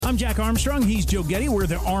I'm Jack Armstrong. He's Joe Getty. We're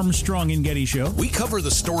the Armstrong and Getty Show. We cover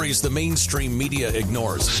the stories the mainstream media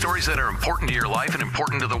ignores. Stories that are important to your life and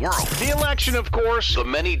important to the world. The election, of course. The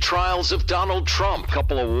many trials of Donald Trump.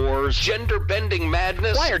 Couple of wars. Gender-bending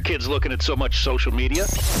madness. Why are kids looking at so much social media?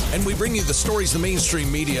 And we bring you the stories the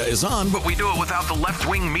mainstream media is on, But we do it without the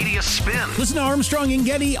left-wing media spin. Listen to Armstrong and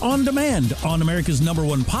Getty on demand on America's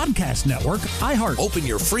 #1 podcast network, iHeart. Open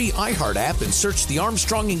your free iHeart app and search The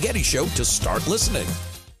Armstrong and Getty Show to start listening.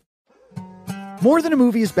 More Than a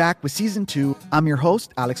Movie is back with Season 2. I'm your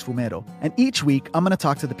host, Alex Fumero, and each week I'm going to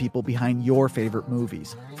talk to the people behind your favorite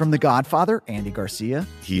movies. From The Godfather, Andy Garcia.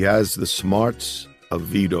 He has the smarts of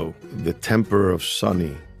Vito, the temper of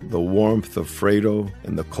Sonny, the warmth of Fredo,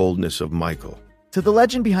 and the coldness of Michael. To the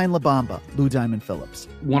legend behind La Bamba, Lou Diamond Phillips.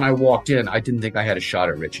 When I walked in, I didn't think I had a shot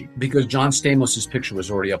at Richie because John Stamos' picture was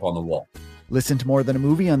already up on the wall. Listen to More Than a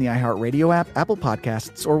Movie on the iHeartRadio app, Apple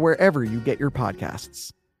Podcasts, or wherever you get your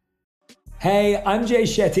podcasts. Hey, I'm Jay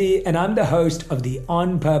Shetty, and I'm the host of the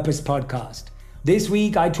On Purpose podcast. This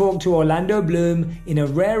week, I talked to Orlando Bloom in a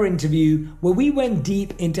rare interview where we went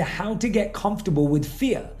deep into how to get comfortable with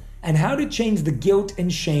fear and how to change the guilt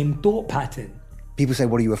and shame thought pattern. People say,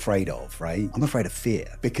 what are you afraid of, right? I'm afraid of fear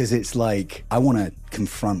because it's like I want to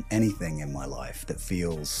confront anything in my life that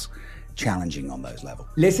feels challenging on those levels.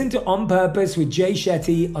 Listen to On Purpose with Jay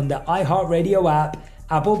Shetty on the iHeartRadio app,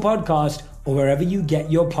 Apple Podcast, or wherever you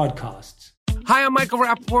get your podcasts. Hi, I'm Michael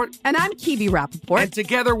Rappaport. And I'm Kibi Rappaport. And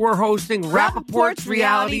together we're hosting Rappaport's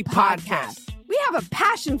Reality Podcast. We have a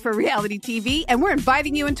passion for reality TV, and we're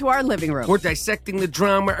inviting you into our living room. We're dissecting the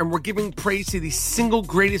drama, and we're giving praise to the single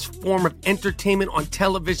greatest form of entertainment on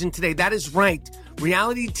television today. That is right.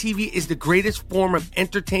 Reality TV is the greatest form of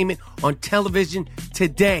entertainment on television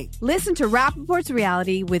today. Listen to Rappaport's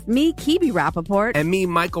Reality with me, Kibi Rappaport. And me,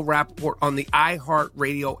 Michael Rappaport, on the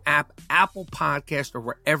iHeartRadio app, Apple Podcast, or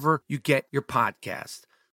wherever you get your podcast.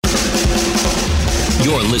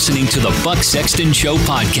 You're listening to the Buck Sexton Show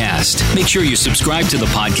podcast. Make sure you subscribe to the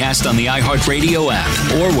podcast on the iHeartRadio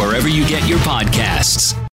app or wherever you get your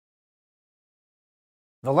podcasts.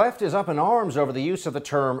 The left is up in arms over the use of the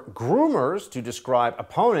term groomers to describe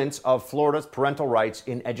opponents of Florida's parental rights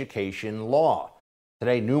in education law.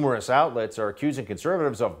 Today, numerous outlets are accusing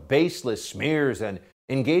conservatives of baseless smears and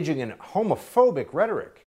engaging in homophobic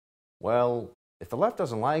rhetoric. Well, if the left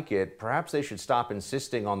doesn't like it, perhaps they should stop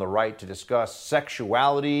insisting on the right to discuss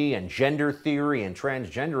sexuality and gender theory and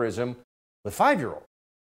transgenderism with 5-year-olds.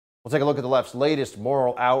 We'll take a look at the left's latest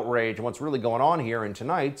moral outrage and what's really going on here in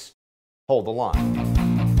tonight's Hold the Line.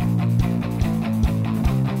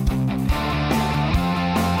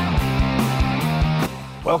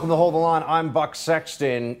 Welcome to Hold the Line. I'm Buck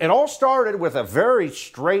Sexton. It all started with a very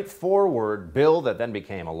straightforward bill that then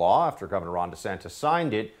became a law after Governor Ron DeSantis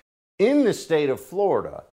signed it in the state of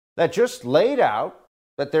Florida that just laid out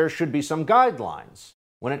that there should be some guidelines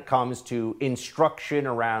when it comes to instruction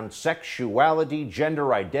around sexuality,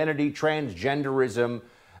 gender identity, transgenderism,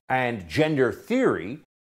 and gender theory.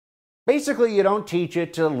 Basically, you don't teach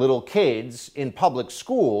it to little kids in public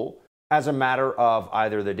school as a matter of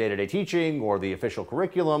either the day-to-day teaching or the official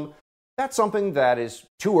curriculum. That's something that is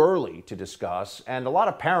too early to discuss, and a lot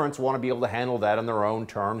of parents want to be able to handle that in their own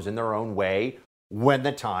terms, in their own way, when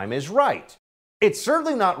the time is right. It's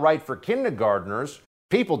certainly not right for kindergartners.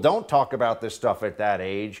 People don't talk about this stuff at that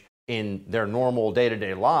age in their normal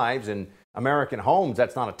day-to-day lives. In American homes,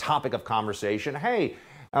 that's not a topic of conversation. Hey,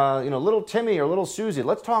 little Timmy or little Susie,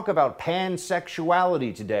 let's talk about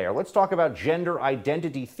pansexuality today, or let's talk about gender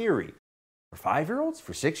identity theory. For 5-year-olds?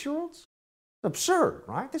 For 6-year-olds? It's absurd,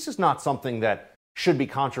 right? This is not something that should be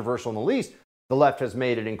controversial in the least. The left has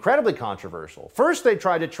made it incredibly controversial. First, they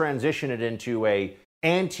tried to transition it into a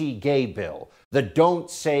anti-gay bill. The Don't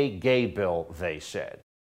Say Gay bill, they said.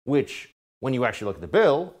 Which, when you actually look at the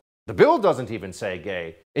bill doesn't even say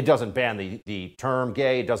gay. It doesn't ban the term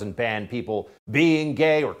gay. It doesn't ban people being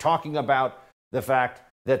gay or talking about the fact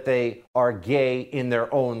that they are gay in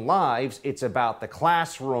their own lives. It's about the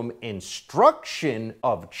classroom instruction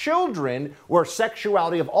of children where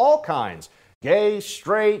sexuality of all kinds, gay,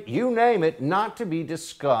 straight, you name it, not to be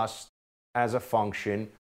discussed as a function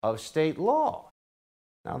of state law.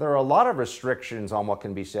 Now, there are a lot of restrictions on what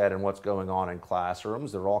can be said and what's going on in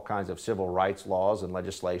classrooms. There are all kinds of civil rights laws and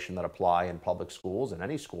legislation that apply in public schools, and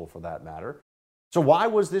any school for that matter. So why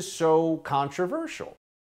was this so controversial?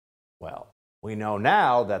 Well, we know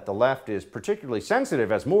now that the left is particularly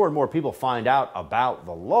sensitive as more and more people find out about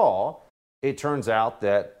the law. It turns out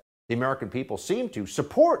that the American people seem to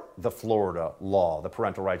support the Florida law, the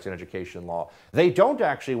parental rights in education law. They don't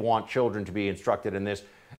actually want children to be instructed in this.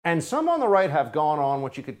 And some on the right have gone on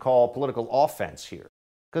what you could call political offense here.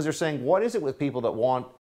 Because they're saying, what is it with people that want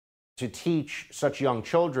to teach such young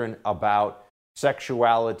children about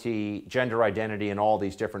sexuality, gender identity, and all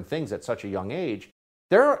these different things at such a young age?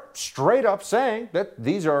 They're straight up saying that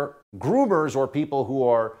these are groomers or people who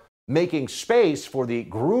are making space for the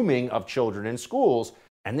grooming of children in schools.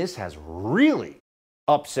 And this has really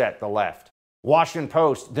upset the left. Washington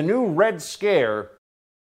Post, the new Red Scare,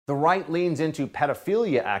 the right leans into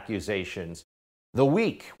pedophilia accusations. The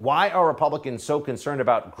Week, why are Republicans so concerned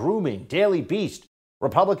about grooming? Daily Beast,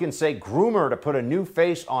 Republicans say groomer to put a new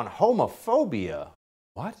face on homophobia.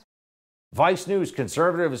 What? Vice News,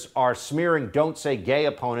 conservatives are smearing Don't Say Gay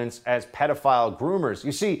opponents as pedophile groomers.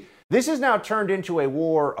 You see, this has now turned into a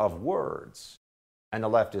war of words. And the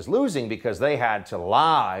left is losing because they had to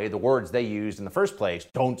lie. The words they used in the first place,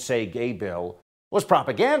 Don't Say Gay bill, was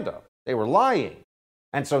propaganda. They were lying.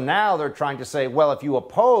 And so now they're trying to say, well, if you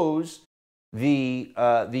oppose the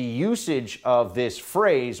usage of this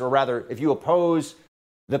phrase, or rather, if you oppose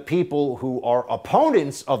the people who are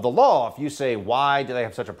opponents of the law, if you say, why do they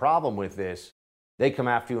have such a problem with this? They come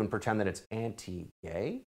after you and pretend that it's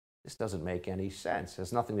anti-gay. This doesn't make any sense. It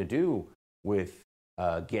has nothing to do with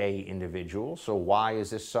gay individuals. So why is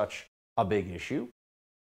this such a big issue?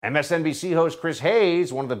 MSNBC host Chris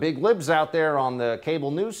Hayes, one of the big libs out there on the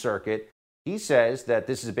cable news circuit, he says that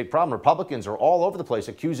this is a big problem. Republicans are all over the place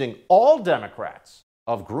accusing all Democrats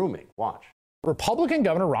of grooming. Watch. Republican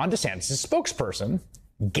Governor Ron DeSantis' spokesperson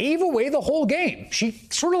gave away the whole game. She,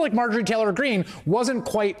 sort of like Marjorie Taylor Greene, wasn't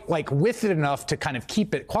quite with it enough to kind of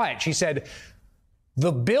keep it quiet. She said,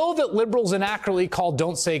 the bill that liberals inaccurately call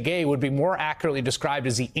Don't Say Gay would be more accurately described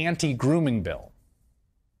as the anti-grooming bill.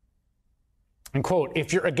 And quote,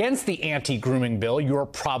 if you're against the anti-grooming bill, you're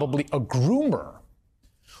probably a groomer.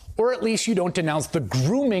 Or at least you don't denounce the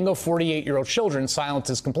grooming of 48-year-old children. Silence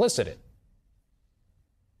is complicit in.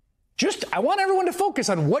 I want everyone to focus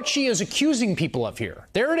on what she is accusing people of here.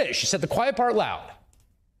 There it is. She said the quiet part loud.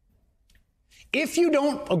 If you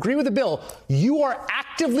don't agree with the bill, you are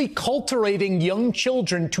actively cultivating young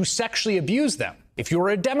children to sexually abuse them. If you're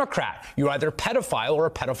a Democrat, you're either a pedophile or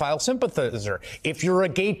a pedophile sympathizer. If you're a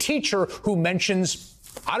gay teacher who mentions,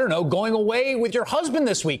 I don't know, going away with your husband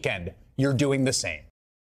this weekend, you're doing the same.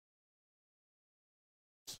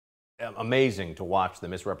 Amazing to watch the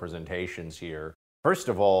misrepresentations here. First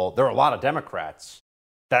of all, there are a lot of Democrats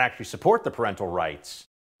that actually support the parental rights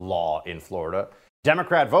law in Florida.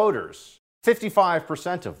 Democrat voters,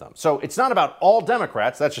 55% of them. So it's not about all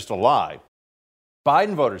Democrats. That's just a lie.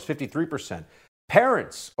 Biden voters, 53%.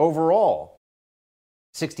 Parents overall,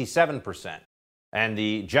 67%. And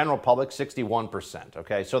the general public, 61%.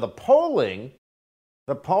 Okay, so the polling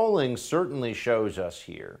certainly shows us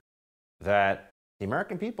here that the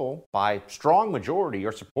American people, by strong majority,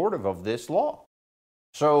 are supportive of this law.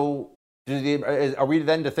 So are we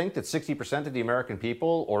then to think that 60% of the American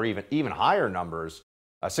people, or even higher numbers,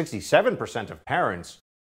 67% of parents,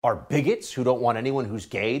 are bigots who don't want anyone who's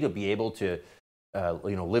gay to be able to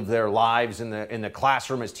live their lives in the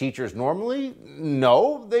classroom as teachers normally?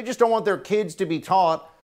 No, they just don't want their kids to be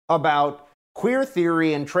taught about queer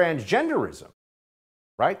theory and transgenderism,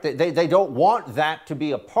 right? They don't want that to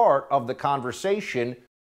be a part of the conversation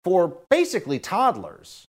for basically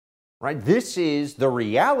toddlers, right? This is the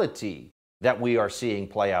reality that we are seeing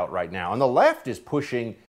play out right now. And the left is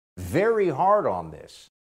pushing very hard on this.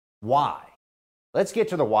 Why? Let's get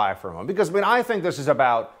to the why for a moment. Because I think this is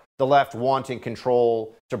about the left wanting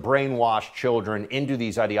control to brainwash children into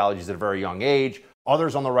these ideologies at a very young age.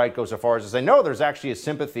 Others on the right go so far as to say, no, there's actually a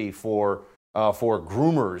sympathy for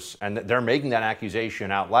groomers, and they're making that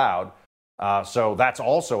accusation out loud. So that's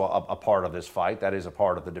also a part of this fight. That is a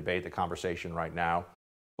part of the debate, the conversation right now.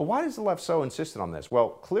 But why does the left so insistent on this? Well,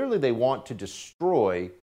 clearly they want to destroy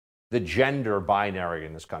the gender binary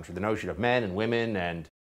in this country, the notion of men and women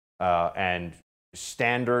and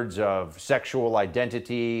standards of sexual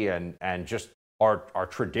identity and just our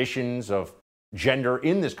traditions of gender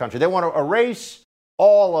in this country. They want to erase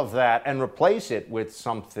all of that and replace it with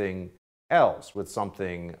something else, with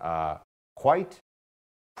something quite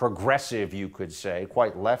progressive, you could say,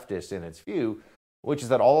 quite leftist in its view, which is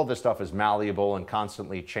that all of this stuff is malleable and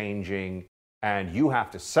constantly changing, and you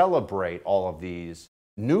have to celebrate all of these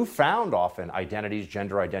newfound, often, identities,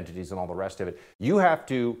 gender identities, and all the rest of it. You have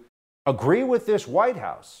to agree with this White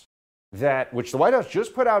House, which the White House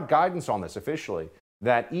just put out guidance on this officially,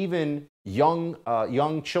 that even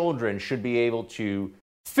young children should be able to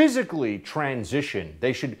physically transition.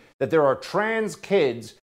 That there are trans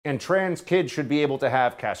kids, and trans kids should be able to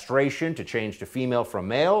have castration to change to female from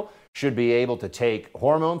male, should be able to take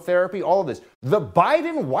hormone therapy, all of this. The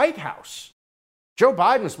Biden White House Joe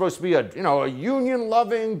Biden was supposed to be a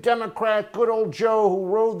union-loving Democrat, good old Joe who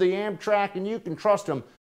rode the Amtrak, and you can trust him.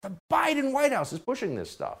 The Biden White House is pushing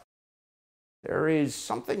this stuff. There is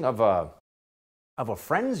something of a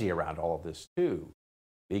frenzy around all of this, too,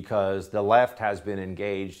 because the left has been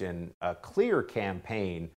engaged in a clear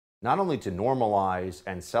campaign not only to normalize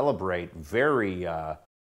and celebrate very,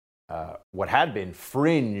 what had been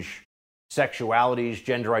fringe sexualities,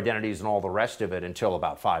 gender identities, and all the rest of it until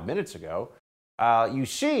about 5 minutes ago. You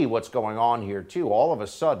see what's going on here, too. All of a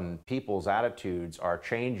sudden, people's attitudes are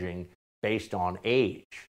changing based on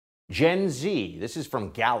age. Gen Z, this is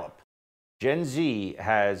from Gallup. Gen Z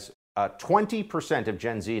has 20% of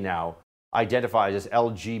Gen Z now identifies as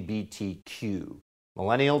LGBTQ.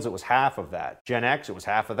 Millennials, it was half of that. Gen X, it was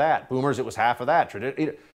half of that. Boomers, it was half of that.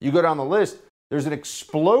 You go down the list, there's an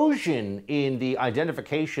explosion in the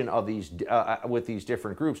identification of these with these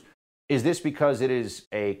different groups. Is this because it is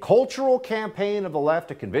a cultural campaign of the left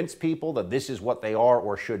to convince people that this is what they are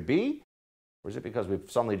or should be? Or is it because we've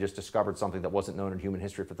suddenly just discovered something that wasn't known in human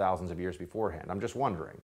history for thousands of years beforehand? I'm just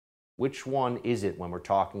wondering, which one is it when we're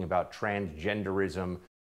talking about transgenderism,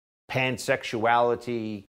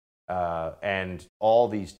 pansexuality, and all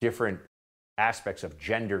these different aspects of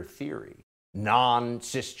gender theory?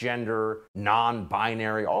 Non-cisgender,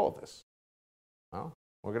 non-binary, all of this. Well,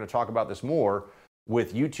 we're going to talk about this more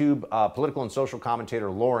with YouTube political and social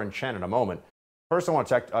commentator Chen in a moment. First, I want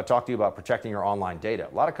to talk to you about protecting your online data.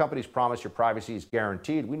 A lot of companies promise your privacy is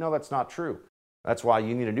guaranteed. We know that's not true. That's why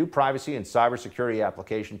you need a new privacy and cybersecurity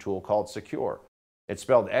application tool called Secure. It's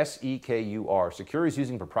spelled S-E-K-U-R. Secure is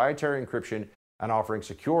using proprietary encryption and offering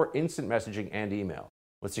secure instant messaging and email.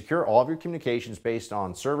 With Secure, all of your communications based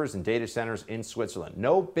on servers and data centers in Switzerland.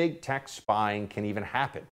 No big tech spying can even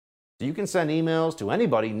happen. So you can send emails to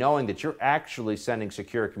anybody knowing that you're actually sending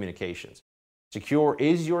secure communications. Secure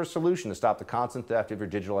is your solution to stop the constant theft of your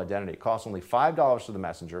digital identity. It costs only $5 for the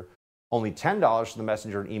messenger, only $10 for the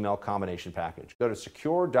messenger and email combination package. Go to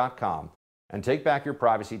secure.com and take back your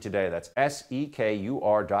privacy today. That's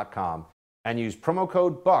SEKUR.com and use promo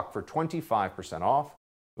code BUCK for 25% off.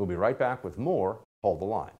 We'll be right back with more Hold the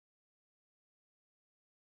Line.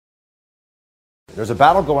 There's a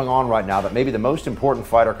battle going on right now that may be the most important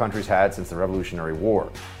fight our country's had since the Revolutionary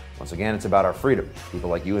War. Once again, it's about our freedom. People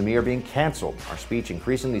like you and me are being canceled, our speech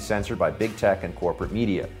increasingly censored by big tech and corporate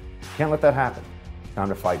media. Can't let that happen. It's time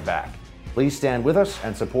to fight back. Please stand with us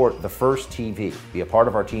and support The First TV. Be a part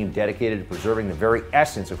of our team dedicated to preserving the very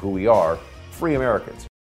essence of who we are, free Americans.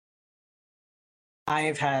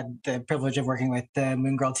 I've had the privilege of working with the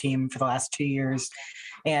Moon Girl team for the last 2 years,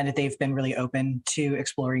 and they've been really open to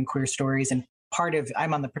exploring queer stories. And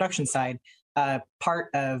I'm on the production side. Part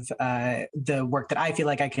of the work that I feel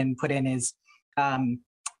like I can put in is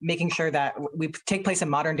making sure that we take place in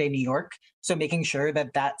modern day New York. So making sure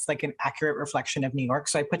that that's like an accurate reflection of New York.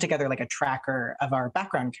 So I put together like a tracker of our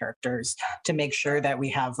background characters to make sure that we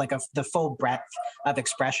have like the full breadth of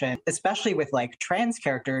expression, especially with like trans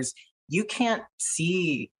characters. You can't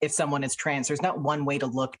see if someone is trans. There's not one way to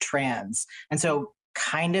look trans. And so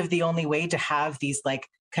kind of the only way to have these like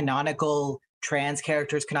canonical trans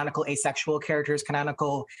characters, canonical asexual characters,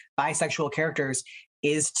 canonical bisexual characters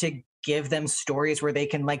is to give them stories where they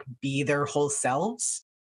can like be their whole selves.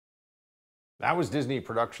 That was Disney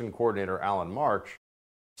production coordinator Alan March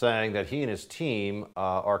saying that he and his team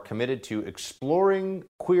are committed to exploring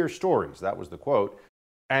queer stories. That was the quote.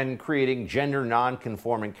 And creating gender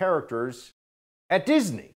non-conforming characters at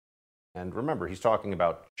Disney. And remember, he's talking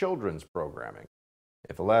about children's programming.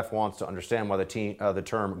 If the left wants to understand why the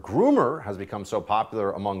term groomer has become so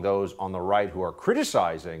popular among those on the right who are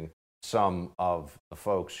criticizing some of the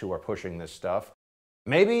folks who are pushing this stuff,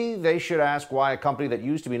 maybe they should ask why a company that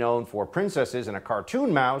used to be known for princesses and a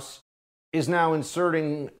cartoon mouse is now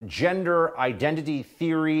inserting gender identity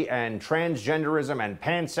theory and transgenderism and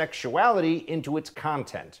pansexuality into its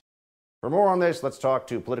content. For more on this, let's talk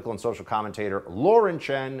to political and social commentator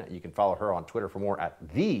Chen. You can follow her on Twitter for more at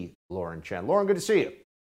 @Chen. Lauren, good to see you.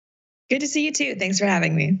 Good to see you too. Thanks for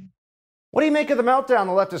having me. What do you make of the meltdown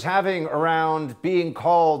the left is having around being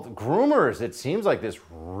called groomers? It seems like this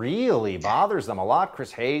really bothers them a lot.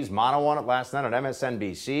 Chris Hayes mono on it last night on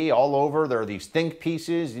MSNBC. All over, there are these think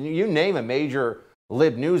pieces. You name a major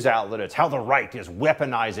lib news outlet, it's how the right is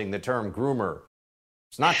weaponizing the term groomer.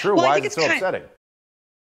 It's not true. Why is it so upsetting?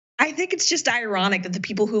 I think it's just ironic that the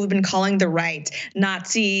people who have been calling the right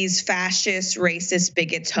Nazis, fascists, racists,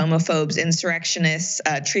 bigots, homophobes, insurrectionists,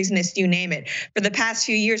 treasonists, you name it, for the past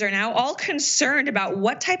few years are now all concerned about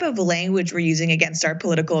what type of language we're using against our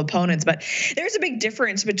political opponents. But there's a big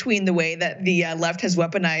difference between the way that the left has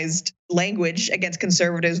weaponized language against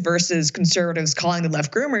conservatives versus conservatives calling the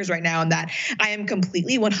left groomers right now, and that I am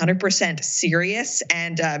completely 100% serious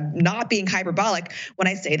and not being hyperbolic when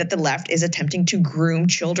I say that the left is attempting to groom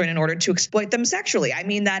children in order to exploit them sexually. I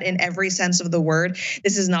mean that in every sense of the word.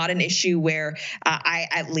 This is not an issue where I,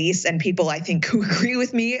 at least, and people I think who agree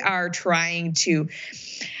with me, are trying to,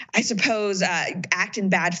 I suppose, act in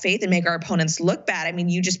bad faith and make our opponents look bad. I mean,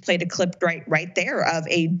 you just played a clip right there of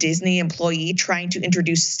a Disney employee trying to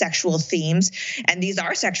introduce sexual themes, and these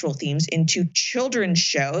are sexual themes, into children's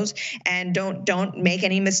shows. And don't make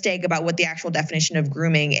any mistake about what the actual definition of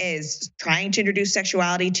grooming is. Trying to introduce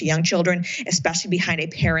sexuality to young children, especially behind a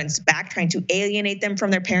parent's back, trying to alienate them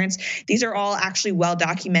from their parents. These are all actually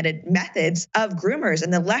well-documented methods of groomers,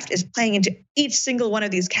 and the left is playing into each single one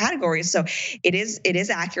of these categories. So it is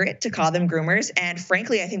accurate to call them groomers. And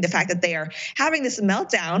frankly, I think the fact that they are having this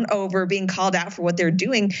meltdown over being called out for what they're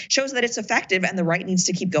doing shows that it's effective, and the right needs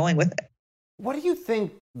to keep going with it. What do you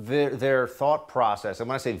think their thought process, and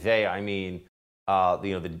when I say they, I mean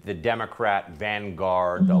the Democrat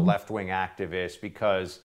vanguard, the left-wing activists,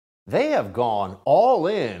 because they have gone all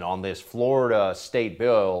in on this Florida state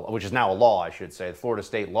bill, which is now a law, I should say, the Florida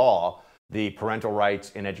state law, the parental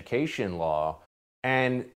rights in education law.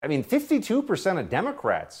 And I mean, 52% of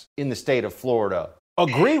Democrats in the state of Florida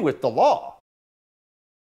agree with the law.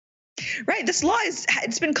 Right. This law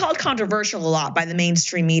it's been called controversial a lot by the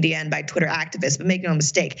mainstream media and by Twitter activists, but make no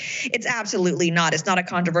mistake, it's absolutely not. It's not a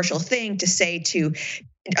controversial thing to say to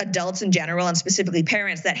adults in general, and specifically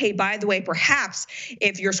parents, that, hey, by the way, perhaps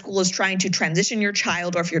if your school is trying to transition your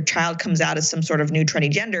child, or if your child comes out as some sort of new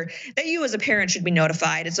trendy gender, that you as a parent should be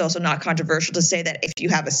notified. It's also not controversial to say that if you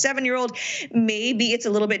have a 7-year-old, maybe it's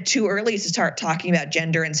a little bit too early to start talking about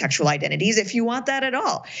gender and sexual identities if you want that at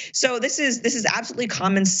all. So this is absolutely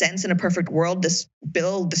common sense. In a perfect world, this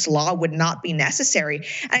law would not be necessary.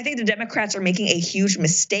 And I think the Democrats are making a huge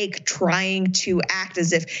mistake trying to act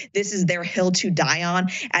as if this is their hill to die on,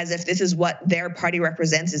 as if this is what their party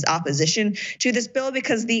represents, is opposition to this bill,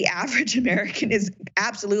 because the average American is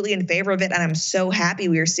absolutely in favor of it. And I'm so happy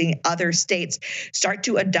we are seeing other states start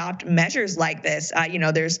to adopt measures like this.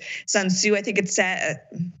 There's Sun Tzu, I think it's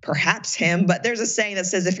perhaps him, but there's a saying that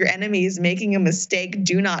says, if your enemy is making a mistake,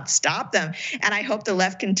 do not stop them. And I hope the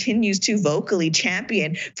left continues to vocally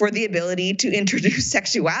champion for the ability to introduce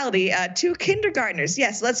sexuality to kindergartners.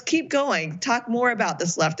 Yes, let's keep going. Talk more about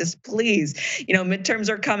this, leftists, please. Midterms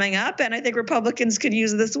are coming up, and I think Republicans could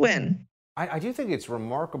use this win. I do think it's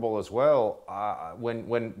remarkable as well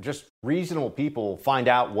when just reasonable people find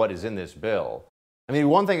out what is in this bill. I mean,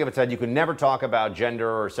 one thing if it said you could never talk about gender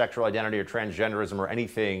or sexual identity or transgenderism or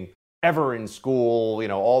anything ever in school,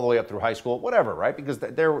 all the way up through high school, whatever, right? Because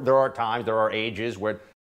there are times, there are ages where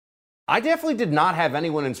I definitely did not have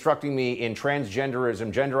anyone instructing me in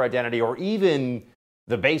transgenderism, gender identity, or even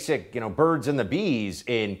the basic, birds and the bees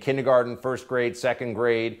in kindergarten, first grade, second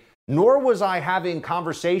grade, nor was I having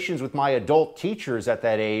conversations with my adult teachers at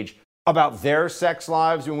that age about their sex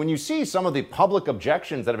lives. And when you see some of the public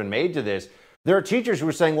objections that have been made to this, there are teachers who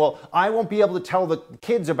are saying, well, I won't be able to tell the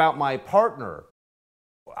kids about my partner.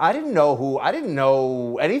 I didn't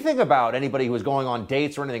know anything about anybody who was going on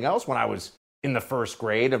dates or anything else when I was in the first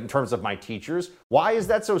grade in terms of my teachers. Why is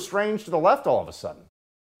that so strange to the left all of a sudden?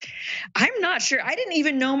 I'm not sure. I didn't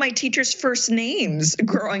even know my teachers' first names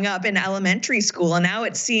growing up in elementary school. And now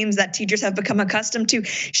it seems that teachers have become accustomed to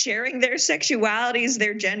sharing their sexualities,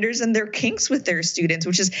 their genders, and their kinks with their students,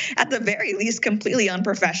 which is at the very least completely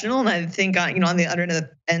unprofessional. And I think on the other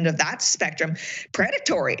end of that spectrum,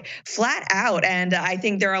 predatory, flat out. And I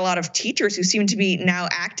think there are a lot of teachers who seem to be now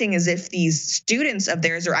acting as if these students of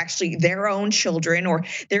theirs are actually their own children or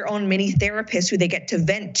their own mini therapists who they get to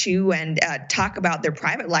vent to and talk about their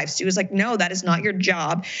private lives to. Is like, no, that is not your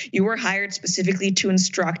job. You were hired specifically to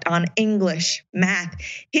instruct on English, math,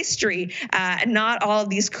 history, and not all of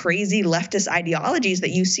these crazy leftist ideologies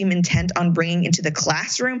that you seem intent on bringing into the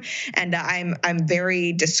classroom. And I'm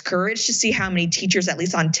very discouraged to see how many teachers, at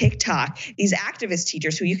least on TikTok, these activist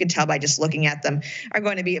teachers who you can tell by just looking at them are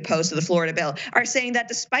going to be opposed to the Florida bill, are saying that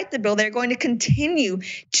despite the bill, they're going to continue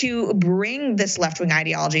to bring this left-wing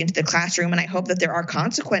ideology into the classroom. And I hope that there are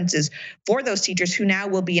consequences for those teachers who now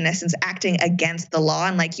will be, in essence, acting against the law.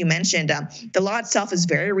 And like you mentioned, the law itself is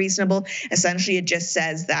very reasonable. Essentially, it just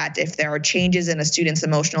says that if there are changes in a student's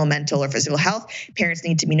emotional, mental, or physical health, parents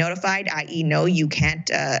need to be notified, i.e. no, you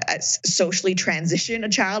can't socially transition a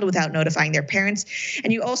child without notifying their parents.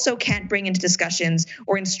 And you also can't bring into discussions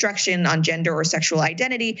or instruction on gender or sexual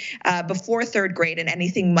identity before third grade, and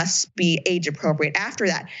anything must be age appropriate after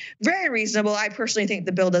that. Very reasonable. I personally think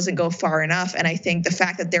the bill doesn't go far enough. And I think the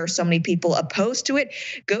fact that there are so many people opposed to it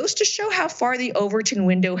goes goes to show how far the Overton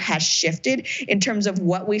window has shifted in terms of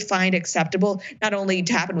what we find acceptable, not only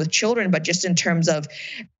to happen with children, but just in terms of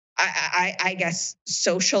I guess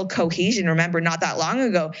social cohesion. Remember, not that long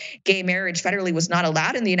ago, gay marriage federally was not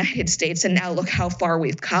allowed in the United States. And now look how far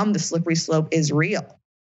we've come. The slippery slope is real.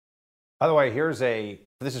 By the way,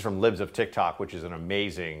 this is from Libs of TikTok, which is an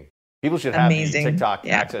amazing. People should have the TikTok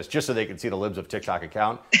access just so they can see the Libs of TikTok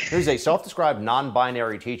account. Here's a self-described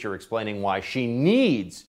non-binary teacher explaining why she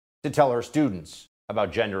needs to tell her students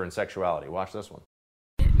about gender and sexuality. Watch this one.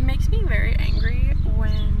 It makes me very angry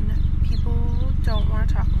when people don't want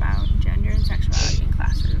to talk about gender and sexuality in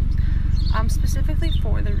classrooms, specifically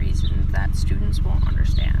for the reason that students won't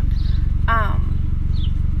understand.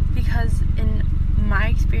 Because in my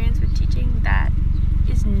experience with teaching, that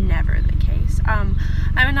is never the case. I'm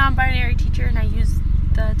a non-binary teacher and I use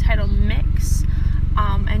the title mix.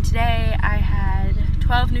 And today I had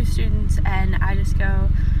 12 new students and I just go,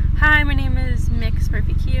 "Hi, my name is Mix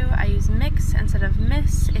Murphy Q. I use mix instead of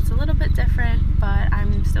miss. It's a little bit different, but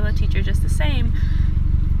I'm still a teacher just the same."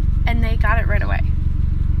 And they got it right away.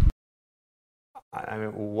 I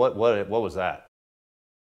mean, what was that?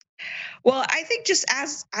 Well, I think just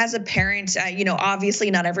as a parent,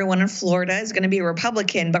 obviously not everyone in Florida is going to be a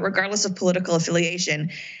Republican, but regardless of political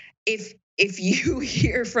affiliation, if you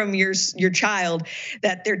hear from your child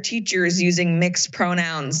that their teacher is using mixed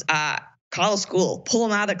pronouns, call a school, pull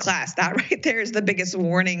them out of the class. That right there is the biggest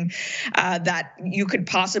warning that you could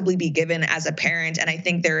possibly be given as a parent. And I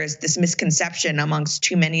think there is this misconception amongst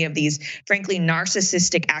too many of these, frankly,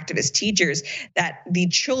 narcissistic activist teachers that the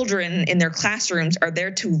children in their classrooms are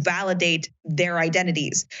there to validate their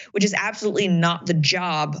identities, which is absolutely not the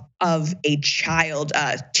job of a child.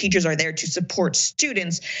 Teachers are there to support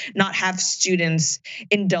students, not have students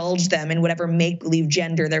indulge them in whatever make-believe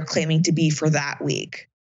gender they're claiming to be for that week.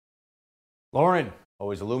 Lauren,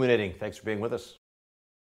 always illuminating. Thanks for being with us.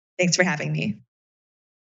 Thanks for having me.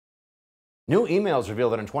 New emails reveal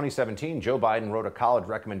that in 2017, Joe Biden wrote a college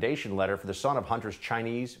recommendation letter for the son of Hunter's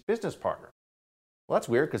Chinese business partner. Well, that's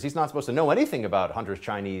weird because he's not supposed to know anything about Hunter's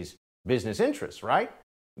Chinese business interests, right?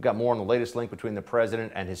 We've got more on the latest link between the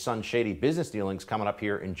president and his son's shady business dealings coming up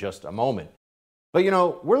here in just a moment. But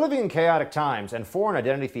we're living in chaotic times and foreign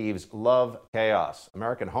identity thieves love chaos.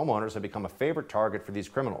 American homeowners have become a favorite target for these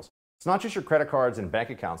criminals. It's not just your credit cards and bank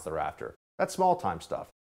accounts they're after. That's small-time stuff.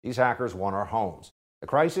 These hackers want our homes. The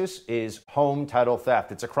crisis is home title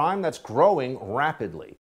theft. It's a crime that's growing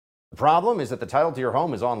rapidly. The problem is that the title to your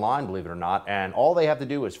home is online, believe it or not, and all they have to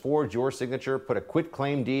do is forge your signature, put a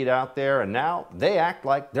quitclaim deed out there, and now they act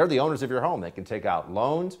like they're the owners of your home. They can take out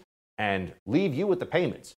loans and leave you with the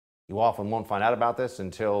payments. You often won't find out about this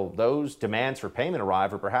until those demands for payment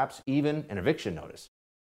arrive, or perhaps even an eviction notice.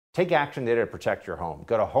 Take action today to protect your home.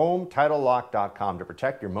 Go to HomeTitleLock.com to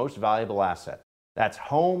protect your most valuable asset. That's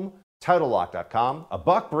HomeTitleLock.com. A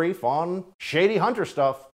buck brief on shady Hunter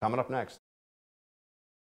stuff coming up next.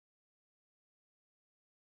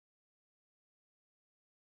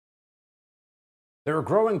 There are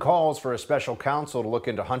growing calls for a special counsel to look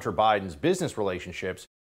into Hunter Biden's business relationships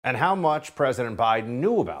and how much President Biden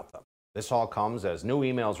knew about them. This all comes as new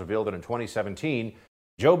emails revealed that in 2017,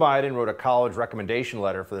 Joe Biden wrote a college recommendation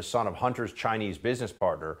letter for the son of Hunter's Chinese business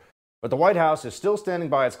partner, but the White House is still standing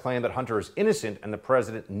by its claim that Hunter is innocent and the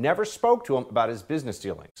president never spoke to him about his business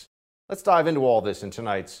dealings. Let's dive into all this in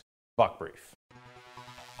tonight's Buck Brief.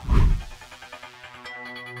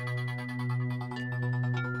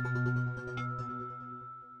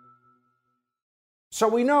 So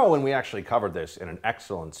we know, and we actually covered this in an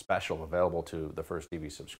excellent special available to the First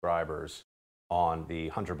TV subscribers on the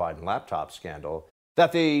Hunter Biden laptop scandal,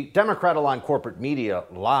 that the Democrat-aligned corporate media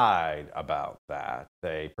lied about that.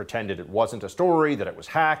 They pretended it wasn't a story, that it was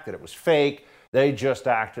hacked, that it was fake. They just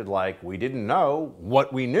acted like we didn't know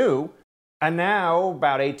what we knew. And now,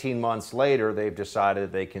 about 18 months later, they've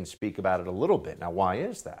decided they can speak about it a little bit. Now, why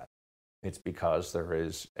is that? It's because there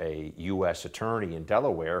is a U.S. attorney in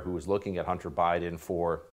Delaware who is looking at Hunter Biden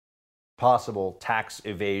for possible tax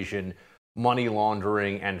evasion, money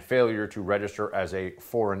laundering, and failure to register as a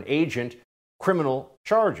foreign agent criminal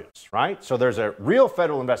charges, right? So there's a real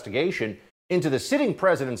federal investigation into the sitting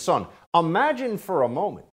president's son. Imagine for a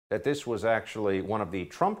moment that this was actually one of the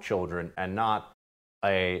Trump children and not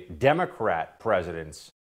a Democrat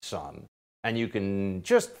president's son. And you can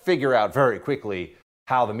just figure out very quickly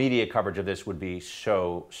how the media coverage of this would be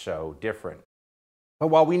so different. But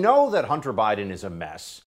while we know that Hunter Biden is a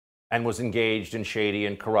mess and was engaged in shady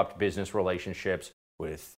and corrupt business relationships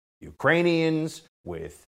with Ukrainians,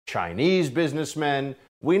 with Chinese businessmen,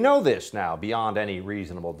 we know this now beyond any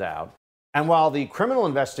reasonable doubt. And while the criminal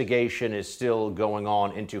investigation is still going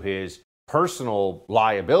on into his personal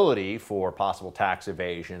liability for possible tax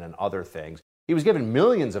evasion and other things, he was given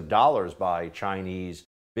millions of dollars by Chinese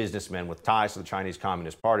businessmen with ties to the Chinese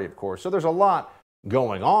Communist Party, of course. So there's a lot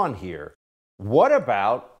going on here. What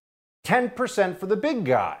about 10% for the big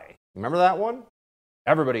guy? Remember that one?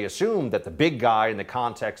 Everybody assumed that the big guy in the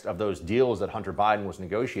context of those deals that Hunter Biden was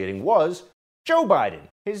negotiating was Joe Biden,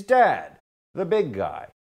 his dad, the big guy.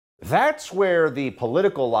 That's where the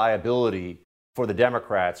political liability for the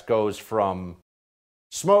Democrats goes from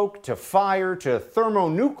smoke to fire to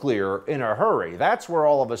thermonuclear in a hurry. That's where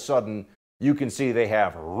all of a sudden you can see they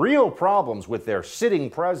have real problems with their sitting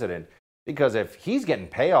president, because if he's getting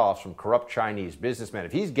payoffs from corrupt Chinese businessmen,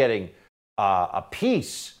 if he's getting a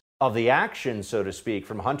piece of the action, so to speak,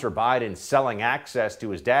 from Hunter Biden selling access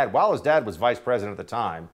to his dad while his dad was vice president at the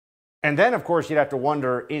time, and then, of course, you'd have to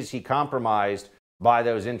wonder, is he compromised by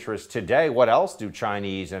those interests today? What else do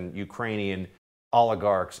Chinese and Ukrainian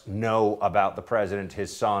oligarchs know about the president,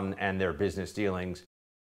 his son, and their business dealings?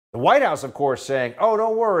 The White House, of course, saying, oh,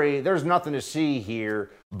 don't worry, there's nothing to see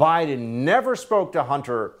here. Joe Biden never spoke to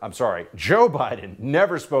Hunter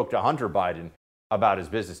Biden about his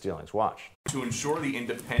business dealings. Watch. To ensure the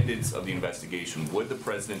independence of the investigation, would the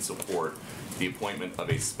president support the appointment of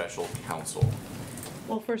a special counsel?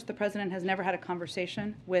 Well, first, the president has never had a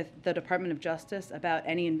conversation with the Department of Justice about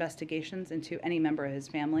any investigations into any member of his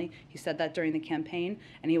family. He said that during the campaign,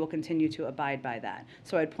 and he will continue to abide by that.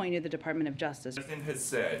 So I'd point you to the Department of Justice. The president has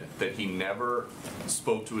said that he never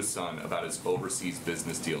spoke to his son about his overseas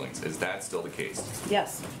business dealings. Is that still the case?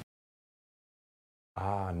 Yes.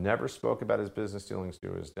 Never spoke about his business dealings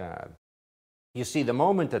to his dad. You see, the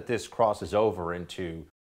moment that this crosses over into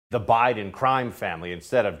the Biden crime family,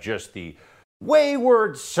 instead of just the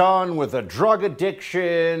wayward son with a drug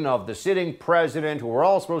addiction of the sitting president who we're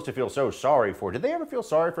all supposed to feel so sorry for. Did they ever feel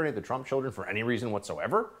sorry for any of the Trump children for any reason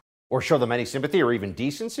whatsoever? Or show them any sympathy or even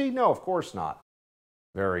decency? No, of course not.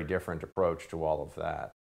 Very different approach to all of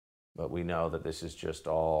that. But we know that this is just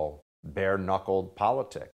all bare-knuckled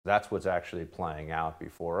politics. That's what's actually playing out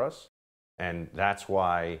before us. And that's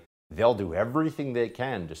why they'll do everything they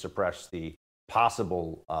can to suppress the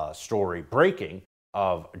possible story breaking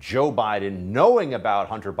of Joe Biden knowing about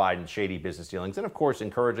Hunter Biden's shady business dealings and, of course,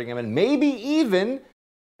 encouraging him, and maybe even,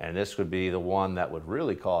 and this would be the one that would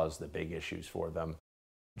really cause the big issues for them,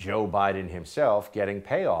 Joe Biden himself getting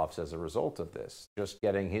payoffs as a result of this, just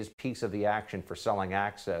getting his piece of the action for selling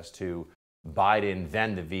access to Biden,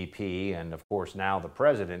 then the VP, and, of course, now the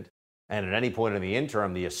president, and at any point in the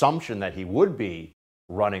interim, the assumption that he would be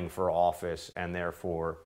running for office and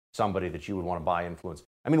therefore somebody that you would want to buy influence.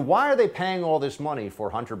 I mean, why are they paying all this money for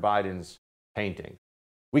Hunter Biden's painting?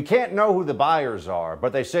 We can't know who the buyers are,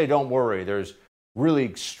 but they say, don't worry, there's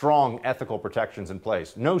really strong ethical protections in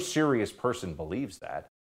place. No serious person believes that.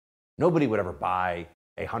 Nobody would ever buy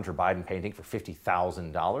a Hunter Biden painting for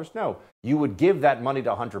 $50,000. No, you would give that money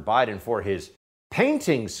to Hunter Biden for his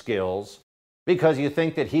painting skills because you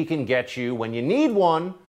think that he can get you, when you need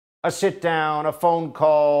one, a sit down, a phone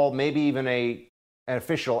call, maybe even an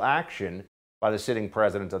official action by the sitting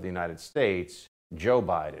president of the United States, Joe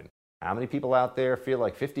Biden. How many people out there feel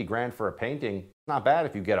like $50,000 for a painting? It's not bad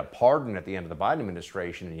if you get a pardon at the end of the Biden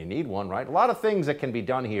administration and you need one, right? A lot of things that can be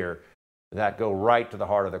done here that go right to the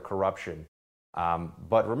heart of the corruption.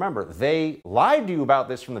 But remember, they lied to you about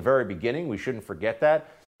this from the very beginning. We shouldn't forget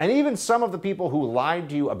that. And even some of the people who lied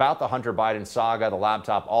to you about the Hunter Biden saga, the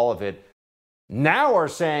laptop, all of it, now are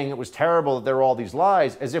saying it was terrible that there were all these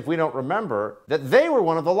lies, as if we don't remember that they were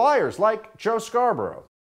one of the liars, like Joe Scarborough.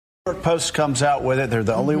 New York Post comes out with it. They're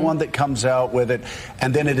the only one that comes out with it.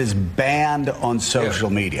 And then it is banned on social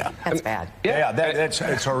media. That's bad.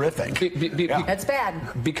 It's horrific. That's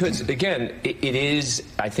bad. Because, again, it is,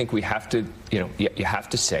 I think we have to, you have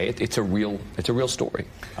to say it. It's a real story.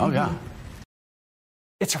 Oh, yeah.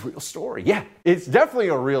 It's a real story. Yeah, it's definitely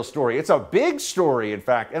a real story. It's a big story, in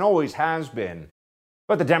fact, and always has been.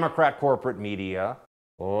 But the Democrat corporate media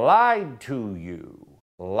lied to you,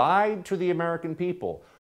 lied to the American people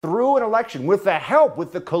through an election with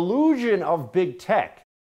the collusion of big tech,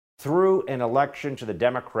 through an election to the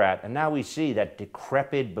Democrat. And now we see that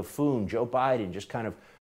decrepit buffoon, Joe Biden, just kind of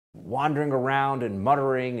wandering around and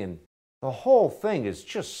muttering. And the whole thing is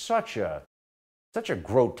just such a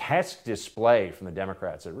grotesque display from the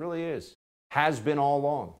Democrats. It really is. Has been all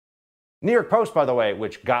along. New York Post, by the way,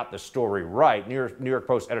 which got the story right, New York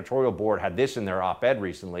Post editorial board had this in their op-ed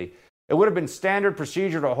recently. It would have been standard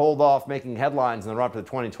procedure to hold off making headlines in the run-up to the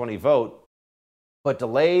 2020 vote, but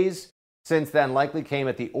delays since then likely came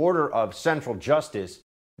at the order of central justice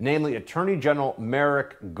namely Attorney General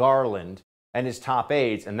Merrick Garland and his top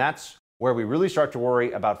aides. And that's where we really start to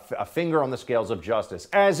worry about a finger on the scales of justice,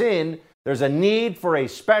 as in there's a need for a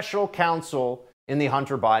special counsel in the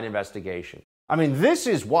Hunter Biden investigation. I mean, this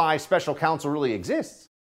is why special counsel really exists.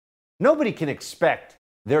 Nobody can expect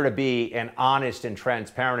there to be an honest and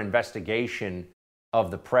transparent investigation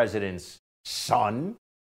of the president's son.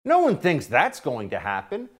 No one thinks that's going to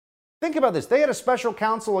happen. Think about this. They had a special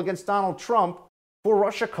counsel against Donald Trump for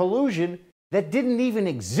Russia collusion that didn't even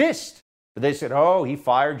exist. But they said, oh, he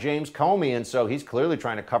fired James Comey, and so he's clearly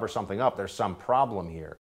trying to cover something up. There's some problem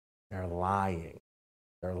here. They're lying.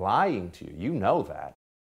 They're lying to you. You know that.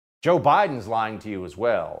 Joe Biden's lying to you as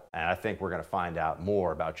well. And I think we're going to find out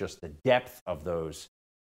more about just the depth of those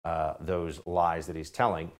lies that he's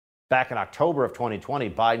telling. Back in October of 2020,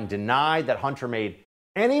 Biden denied that Hunter made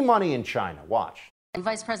any money in China. Watch.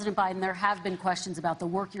 Vice President Biden, there have been questions about the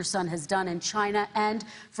work your son has done in China and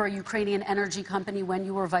for a Ukrainian energy company when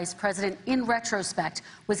you were vice president. In retrospect,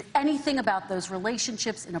 was anything about those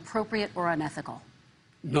relationships inappropriate or unethical?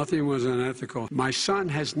 Nothing was unethical. My son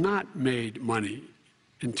has not made money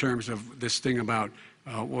in terms of this thing about,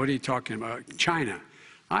 what are you talking about, China.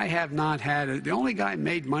 I have not had, the only guy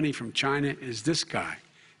made money from China is this guy.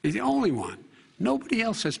 He's the only one. Nobody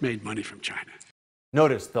else has made money from China.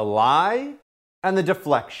 Notice the lie and the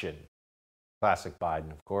deflection. Classic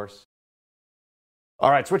Biden, of course. All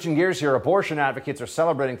right, switching gears here. Abortion advocates are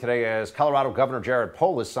celebrating today as Colorado Governor Jared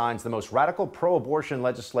Polis signs the most radical pro-abortion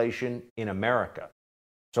legislation in America.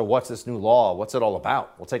 So what's this new law? What's it all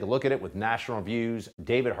about? We'll take a look at it with National Review's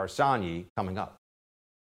David Harsanyi coming up.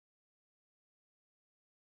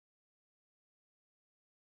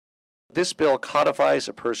 This bill codifies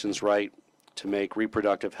a person's right to make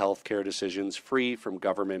reproductive health care decisions free from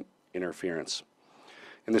government interference.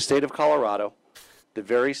 In the state of Colorado, the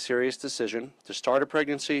very serious decision to start a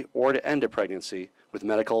pregnancy or to end a pregnancy with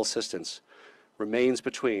medical assistance remains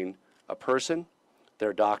between a person,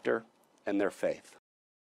 their doctor, and their faith.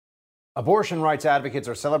 Abortion rights advocates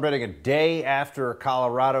are celebrating a day after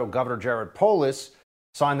Colorado Governor Jared Polis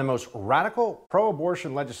signed the most radical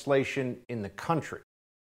pro-abortion legislation in the country.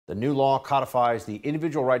 The new law codifies the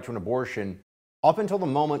individual right to an abortion up until the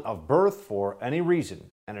moment of birth for any reason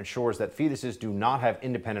and ensures that fetuses do not have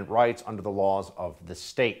independent rights under the laws of the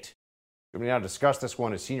state. Joining me now to discuss this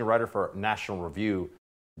one is senior writer for National Review,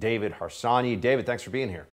 David Harsanyi. David, thanks for being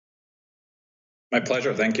here. My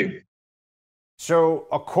pleasure. Thank you. So,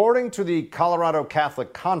 according to the Colorado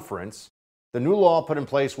Catholic Conference, the new law put in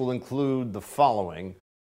place will include the following: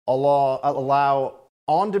 allow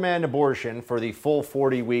on-demand abortion for the full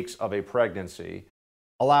 40 weeks of a pregnancy,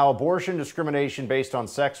 allow abortion discrimination based on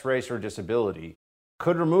sex, race, or disability,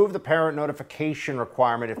 could remove the parent notification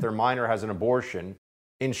requirement if their minor has an abortion,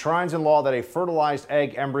 enshrines in law that a fertilized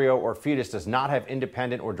egg, embryo, or fetus does not have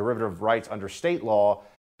independent or derivative rights under state law,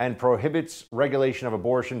 and prohibits regulation of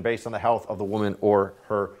abortion based on the health of the woman or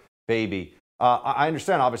her baby. I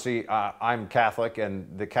understand, obviously, I'm Catholic,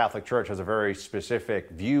 and the Catholic Church has a very specific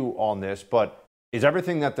view on this, but is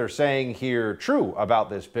everything that they're saying here true about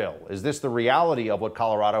this bill? Is this the reality of what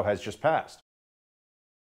Colorado has just passed?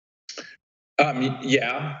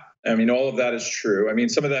 Yeah, I mean, all of that is true. I mean,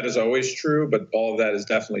 some of that is always true, but all of that is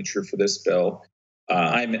definitely true for this bill.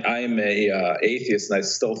 I'm a atheist, and I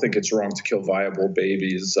still think it's wrong to kill viable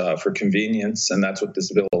babies for convenience, and that's what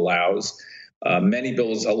this bill allows. Many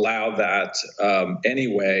bills allow that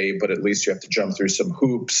anyway, but at least you have to jump through some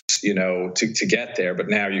hoops, to get there. But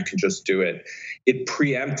now you can just do it. It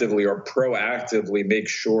preemptively or proactively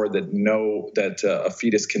makes sure that a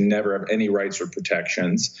fetus can never have any rights or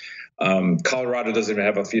protections. Colorado doesn't even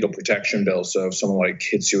have a fetal protection bill, so if someone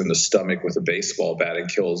hits you in the stomach with a baseball bat and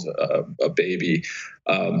kills a baby,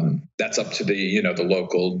 that's up to the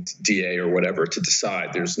local DA or whatever to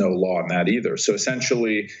decide. There's no law on that either. So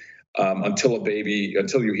essentially, until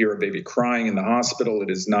you hear a baby crying in the hospital, it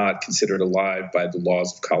is not considered alive by the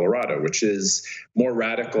laws of Colorado, which is more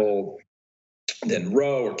radical than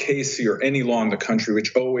Roe or Casey or any law in the country,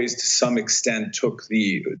 which always to some extent took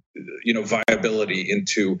the viability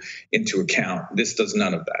into account. This does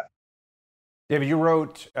none of that. David, you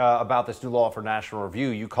wrote about this new law for National Review.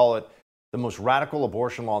 You call it the most radical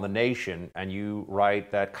abortion law in the nation, and you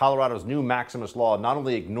write that Colorado's new Maximus law not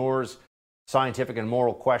only ignores scientific and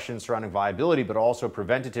moral questions surrounding viability, but also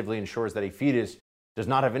preventatively ensures that a fetus does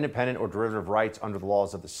not have independent or derivative rights under the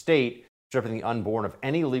laws of the state, stripping the unborn of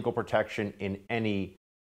any legal protection in any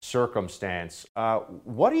circumstance.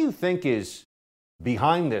 What do you think is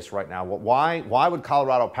behind this right now? Why would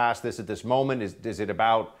Colorado pass this at this moment? Is it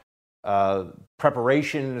about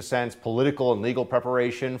preparation, in a sense, political and legal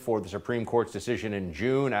preparation for the Supreme Court's decision in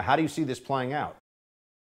June. How do you see this playing out?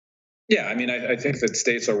 Yeah, I mean, I think that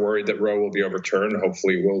states are worried that Roe will be overturned,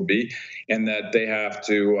 hopefully it will be, and that they have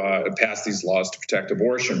to pass these laws to protect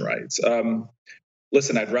abortion rights.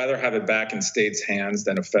 Listen, I'd rather have it back in states' hands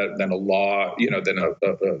than a law, than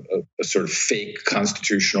a sort of fake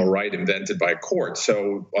constitutional right invented by a court.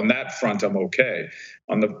 So on that front, I'm okay.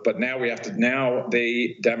 But now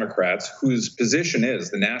they Democrats, whose position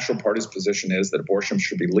is, the National Party's position is that abortion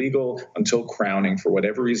should be legal until crowning for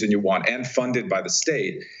whatever reason you want and funded by the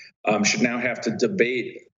state, should now have to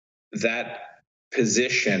debate that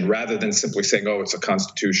position rather than simply saying, oh, it's a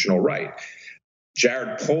constitutional right.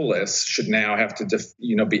 Jared Polis should now have to,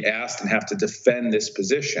 be asked and have to defend this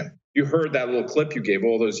position. You heard that little clip you gave,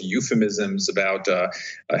 all those euphemisms about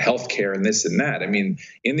healthcare and this and that. I mean,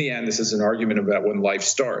 in the end, this is an argument about when life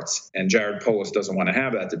starts. And Jared Polis doesn't want to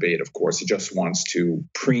have that debate, of course. He just wants to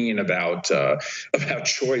preen about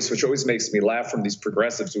choice, which always makes me laugh from these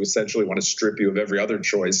progressives who essentially want to strip you of every other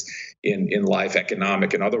choice in life,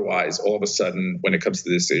 economic and otherwise. All of a sudden, when it comes to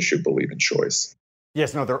this issue, believe in choice.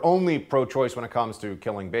 Yes, no, they're only pro-choice when it comes to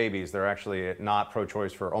killing babies. They're actually not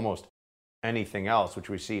pro-choice for almost anything else, which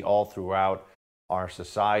we see all throughout our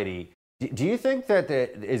society. Do you think that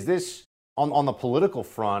is this, on the political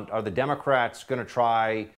front, are the Democrats going to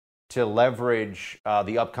try to leverage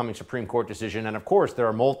the upcoming Supreme Court decision? And of course, there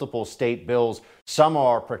are multiple state bills. Some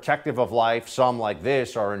are protective of life. Some, like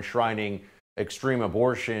this, are enshrining extreme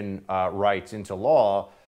abortion rights into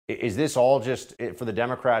law. Is this all just, for the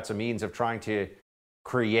Democrats, a means of trying to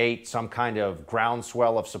create some kind of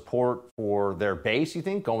groundswell of support for their base, you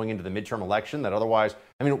think, going into the midterm election that otherwise,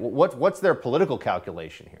 I mean, what's their political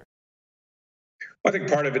calculation here? I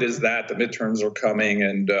think part of it is that the midterms are coming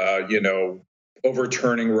and,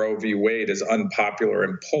 overturning Roe v. Wade is unpopular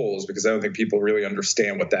in polls because I don't think people really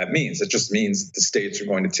understand what that means. It just means that the states are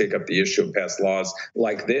going to take up the issue and pass laws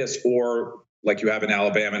like this, or like you have in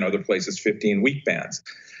Alabama and other places, 15-week bans.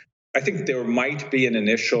 I think there might be an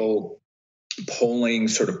initial polling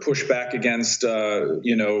sort of pushback against,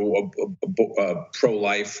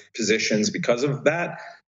 pro-life positions because of that.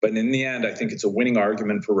 But in the end, I think it's a winning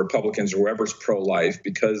argument for Republicans or whoever's pro-life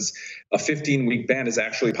because a 15-week ban is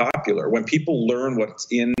actually popular. When people learn what's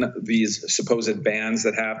in these supposed bans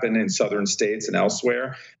that happen in southern states and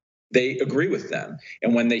elsewhere, they agree with them.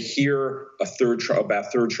 And when they hear about third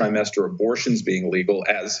trimester abortions being legal,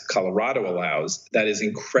 as Colorado allows, that is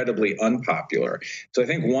incredibly unpopular. So I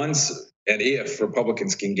think once and if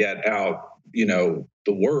Republicans can get out,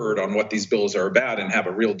 the word on what these bills are about and have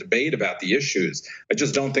a real debate about the issues, I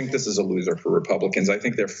just don't think this is a loser for Republicans. I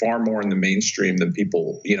think they're far more in the mainstream than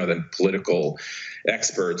people, than political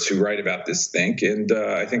experts who write about this think. And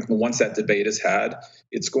I think once that debate is had,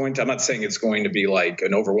 I'm not saying it's going to be like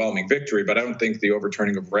an overwhelming victory, but I don't think the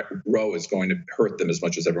overturning of Roe is going to hurt them as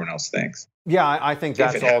much as everyone else thinks. Yeah, I think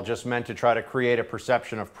that's all just meant to try to create a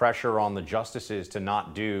perception of pressure on the justices to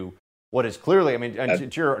not do what is clearly, I mean,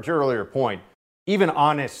 and to your earlier point, even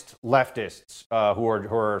honest leftists who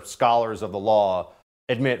are scholars of the law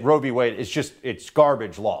admit Roe v. Wade it's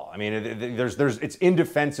garbage law. I mean, it's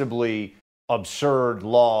indefensibly absurd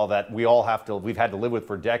law that we've had to live with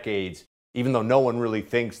for decades, even though no one really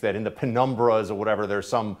thinks that in the penumbras or whatever, there's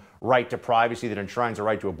some right to privacy that enshrines a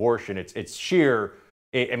right to abortion. It's sheer,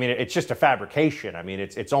 it's just a fabrication. I mean,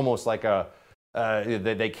 it's almost like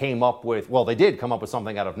they came up with, well, they did come up with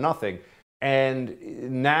something out of nothing.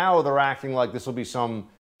 And now they're acting like this will be some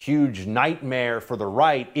huge nightmare for the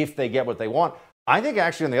right if they get what they want. I think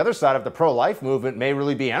actually on the other side of the pro-life movement may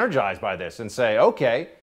really be energized by this and say, okay,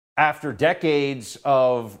 after decades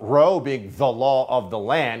of Roe being the law of the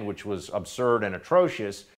land, which was absurd and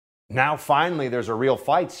atrocious, now finally there's a real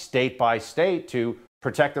fight state by state to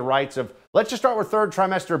protect the rights of, let's just start with third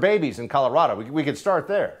trimester babies in Colorado. We could start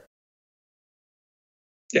there.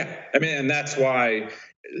 Yeah, I mean, and that's why,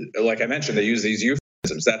 like I mentioned, they use these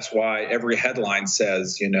euphemisms. That's why every headline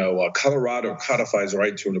says, Colorado codifies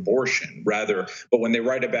right to an abortion, but when they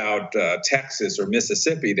write about Texas or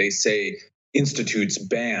Mississippi, they say institutes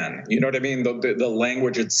ban. You know what I mean? The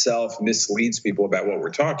language itself misleads people about what we're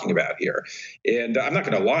talking about here. And I'm not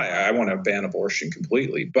going to lie, I want to ban abortion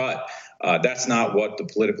completely, but that's not what the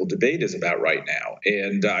political debate is about right now.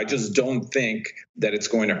 And I just don't think that it's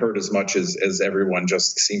going to hurt as much as everyone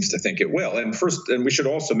just seems to think it will. And we should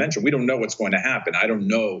also mention, we don't know what's going to happen. I don't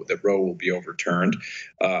know that Roe will be overturned.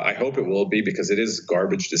 I hope it will be because it is a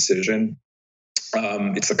garbage decision.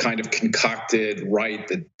 It's a kind of concocted right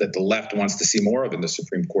that the left wants to see more of in the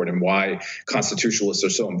Supreme Court, and why constitutionalists are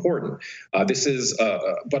so important.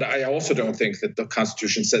 But I also don't think that the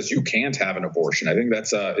Constitution says you can't have an abortion. I think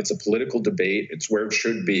it's a political debate. It's where it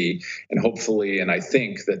should be, and hopefully, and I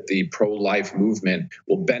think that the pro-life movement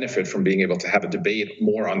will benefit from being able to have a debate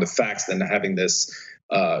more on the facts than having this,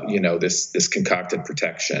 this concocted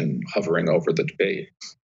protection hovering over the debate.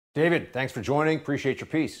 David, thanks for joining. Appreciate your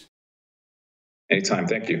piece. Anytime.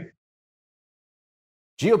 Thank you.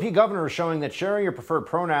 GOP governor is showing that sharing your preferred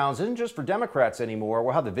pronouns isn't just for Democrats anymore.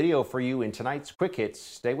 We'll have the video for you in tonight's Quick Hits.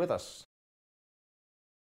 Stay with us.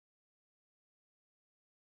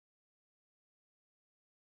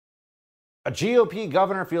 A GOP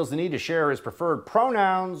governor feels the need to share his preferred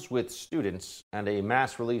pronouns with students, and a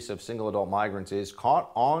mass release of single adult migrants is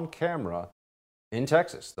caught on camera in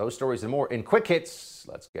Texas. Those stories and more in Quick Hits.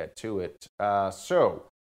 Let's get to it.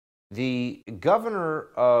 The governor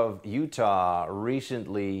of Utah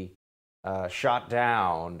recently shot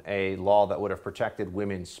down a law that would have protected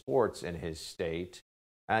women's sports in his state.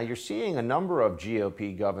 You're seeing a number of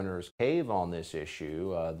GOP governors cave on this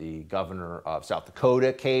issue. The governor of South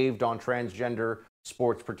Dakota caved on transgender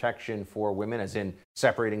sports protection for women, as in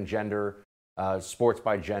separating gender, sports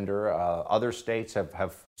by gender.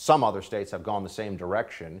 Some other states have gone the same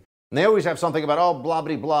direction. And they always have something about, oh, blah,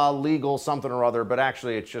 blah, blah, legal, something or other, but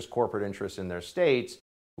actually it's just corporate interests in their states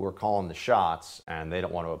who are calling the shots, and they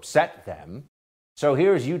don't want to upset them. So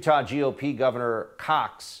here's Utah GOP Governor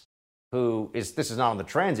Cox, this is not on the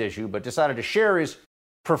trans issue, but decided to share his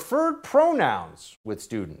preferred pronouns with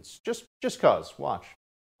students. Just cause. Watch.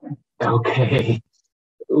 Okay.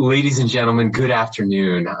 Ladies and gentlemen, good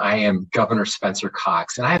afternoon. I am Governor Spencer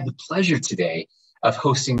Cox, and I have the pleasure today of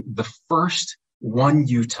hosting the first One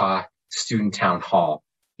Utah student town hall.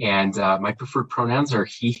 And my preferred pronouns are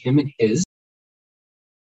he, him, and his.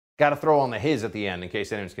 Got to throw on the his at the end in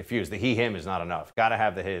case anyone's confused. The he, him is not enough. Got to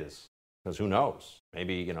have the his. Because who knows?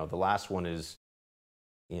 Maybe, the last one is,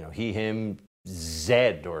 he, him,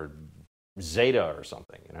 Zed or Zeta or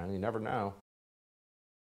something. You never know.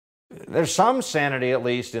 There's some sanity, at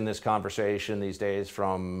least, in this conversation these days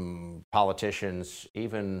from politicians,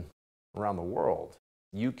 even around the world.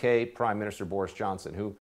 UK Prime Minister Boris Johnson,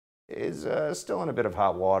 who is still in a bit of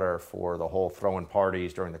hot water for the whole throwing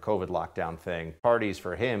parties during the COVID lockdown thing. Parties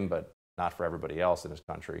for him, but not for everybody else in his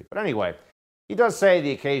country. But anyway, he does say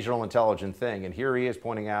the occasional intelligent thing, and here he is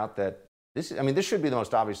pointing out that this should be the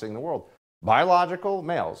most obvious thing in the world. Biological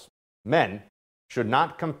males, men, should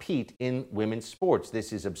not compete in women's sports.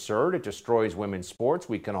 This is absurd. It destroys women's sports.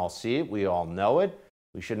 We can all see it. We all know it.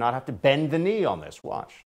 We should not have to bend the knee on this.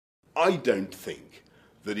 Watch. I don't think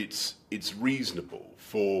that it's reasonable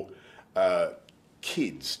for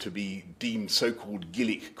kids to be deemed so-called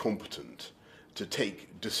Gillick competent to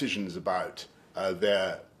take decisions about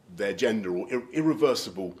their gender or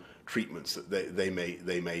irreversible treatments that they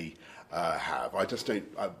may have. I just don't.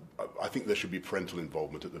 I think there should be parental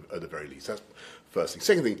involvement at the very least. That's the first thing.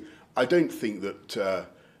 Second thing, I don't think that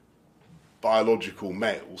biological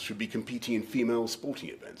males should be competing in female sporting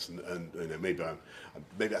events. And maybe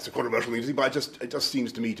that's a controversial thing to say, but it just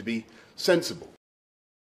seems to me to be sensible.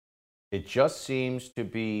 It just seems to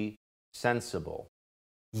be sensible.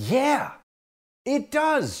 Yeah, it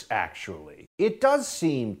does actually. It does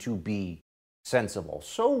seem to be sensible.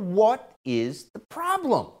 So what is the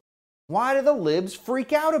problem? Why do the libs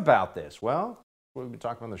freak out about this? Well, what we've been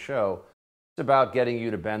talking on the show, it's about getting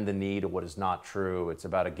you to bend the knee to what is not true. It's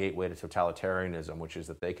about a gateway to totalitarianism, which is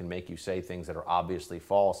that they can make you say things that are obviously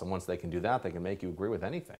false. And once they can do that, they can make you agree with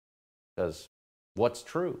anything. Because what's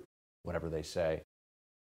true? Whatever they say.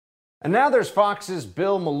 And now there's Fox's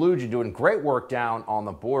Bill Maluja doing great work down on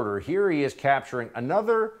the border. Here he is capturing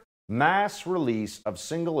another mass release of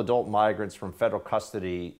single adult migrants from federal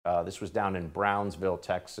custody. This was down in Brownsville,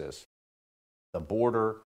 Texas. The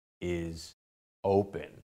border is open,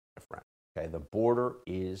 my friend. Okay, the border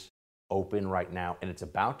is open right now, and it's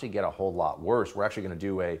about to get a whole lot worse. We're actually going to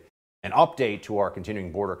do an update to our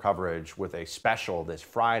continuing border coverage with a special this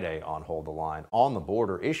Friday on Hold the Line on the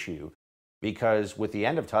border issue, because with the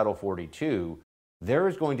end of Title 42, there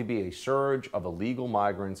is going to be a surge of illegal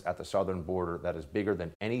migrants at the southern border that is bigger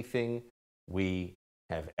than anything we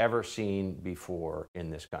have ever seen before in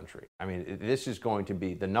this country. I mean, this is going to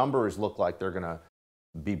be, the numbers look like they're going to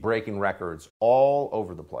be breaking records all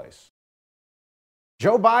over the place.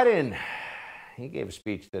 Joe Biden, he gave a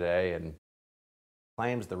speech today and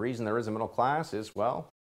claims the reason there is a middle class is, well,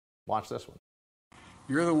 watch this one.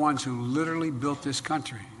 You're the ones who literally built this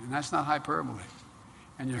country, and that's not hyperbole.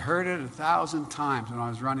 And you heard it 1,000 times when I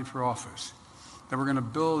was running for office. that we're going to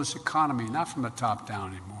build this economy, not from the top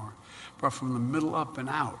down anymore, but from the middle up and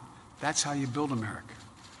out. That's how you build America.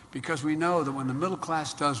 Because we know that when the middle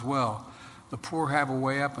class does well, the poor have a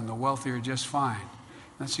way up and the wealthy are just fine.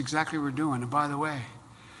 That's exactly what we're doing. And by the way,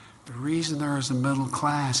 the reason there is a middle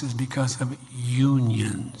class is because of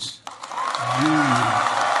unions. Unions.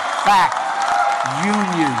 Fact.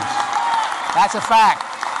 Unions. That's a fact.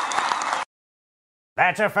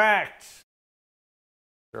 That's a fact.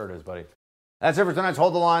 Sure it is, buddy. That's it for tonight's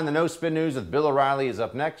Hold the Line. The No Spin News with Bill O'Reilly is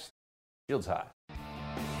up next. Shields high.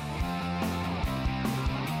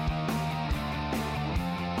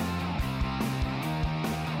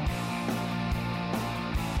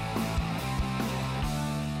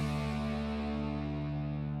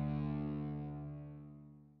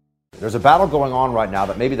 There's a battle going on right now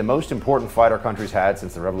that may be the most important fight our country's had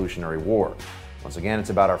since the Revolutionary War. Once again, it's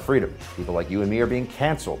about our freedom. People like you and me are being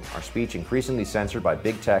canceled, our speech increasingly censored by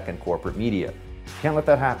big tech and corporate media. Can't let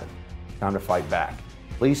that happen. Time to fight back.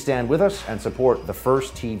 Please stand with us and support The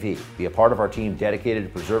First TV. Be a part of our team dedicated to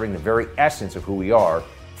preserving the very essence of who we are,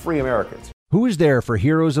 free Americans. Who is there for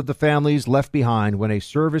heroes of the families left behind when a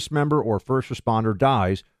service member or first responder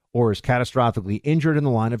dies or is catastrophically injured in the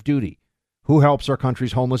line of duty? Who helps our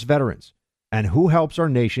country's homeless veterans? And who helps our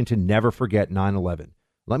nation to never forget 9/11?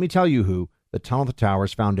 Let me tell you who, the Tunnel to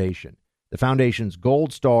Towers Foundation. The Foundation's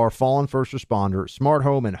Gold Star, Fallen First Responder, Smart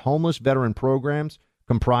Home, and Homeless Veteran programs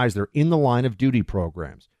comprise their In the Line of Duty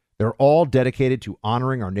programs. They're all dedicated to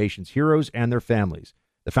honoring our nation's heroes and their families.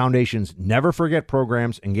 The Foundation's Never Forget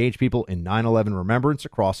programs engage people in 9/11 remembrance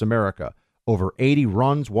across America. Over 80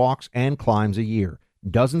 runs, walks, and climbs a year.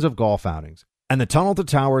 Dozens of golf outings. And the Tunnel to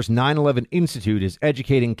Towers 9/11 Institute is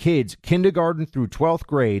educating kids kindergarten through 12th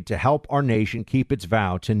grade to help our nation keep its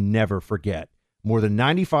vow to never forget. More than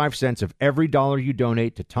 95 cents of every dollar you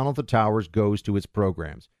donate to Tunnel to Towers goes to its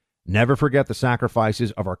programs. Never forget the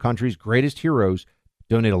sacrifices of our country's greatest heroes.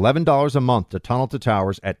 Donate $11 a month to Tunnel to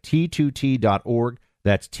Towers at T2T.org.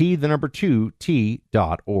 That's T2T.org.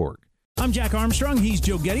 I'm Jack Armstrong. He's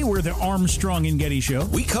Joe Getty. We're the Armstrong and Getty Show.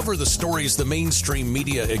 We cover the stories the mainstream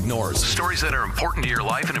media ignores. Stories that are important to your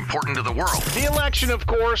life and important to the world. The election, of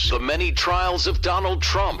course. The many trials of Donald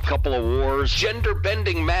Trump. Couple of wars.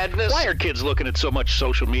 Gender-bending madness. Why are kids looking at so much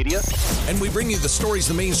social media? And we bring you the stories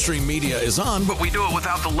the mainstream media is on, but we do it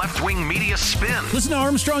without the left-wing media spin. Listen to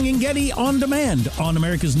Armstrong and Getty on demand on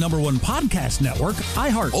America's #1 podcast network,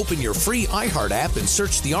 iHeart. Open your free iHeart app and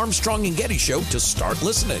search The Armstrong and Getty Show to start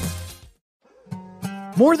listening.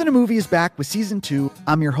 More Than a Movie is back with Season 2.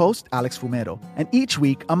 I'm your host, Alex Fumero, and each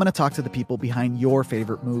week I'm going to talk to the people behind your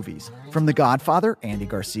favorite movies. From The Godfather, Andy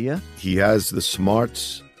Garcia. He has the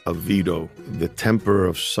smarts of Vito, the temper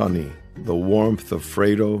of Sonny, the warmth of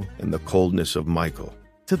Fredo, and the coldness of Michael.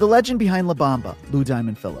 To the legend behind La Bamba, Lou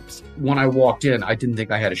Diamond Phillips. When I walked in, I didn't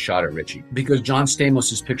think I had a shot at Richie because John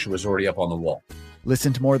Stamos' picture was already up on the wall.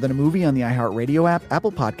 Listen to More Than a Movie on the iHeartRadio app,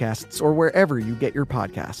 Apple Podcasts, or wherever you get your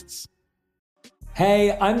podcasts.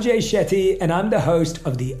 Hey, I'm Jay Shetty, and I'm the host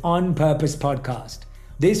of the On Purpose podcast.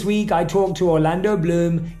 This week, I talked to Orlando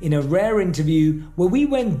Bloom in a rare interview where we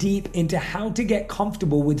went deep into how to get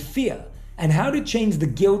comfortable with fear and how to change the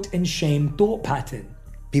guilt and shame thought pattern.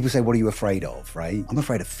 People say, what are you afraid of, right? I'm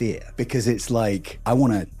afraid of fear because it's like I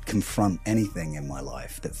want to confront anything in my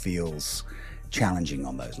life that feels challenging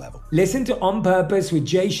on those levels. Listen to On Purpose with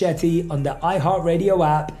Jay Shetty on the iHeartRadio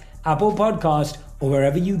app, Apple Podcast, or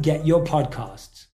wherever you get your podcasts.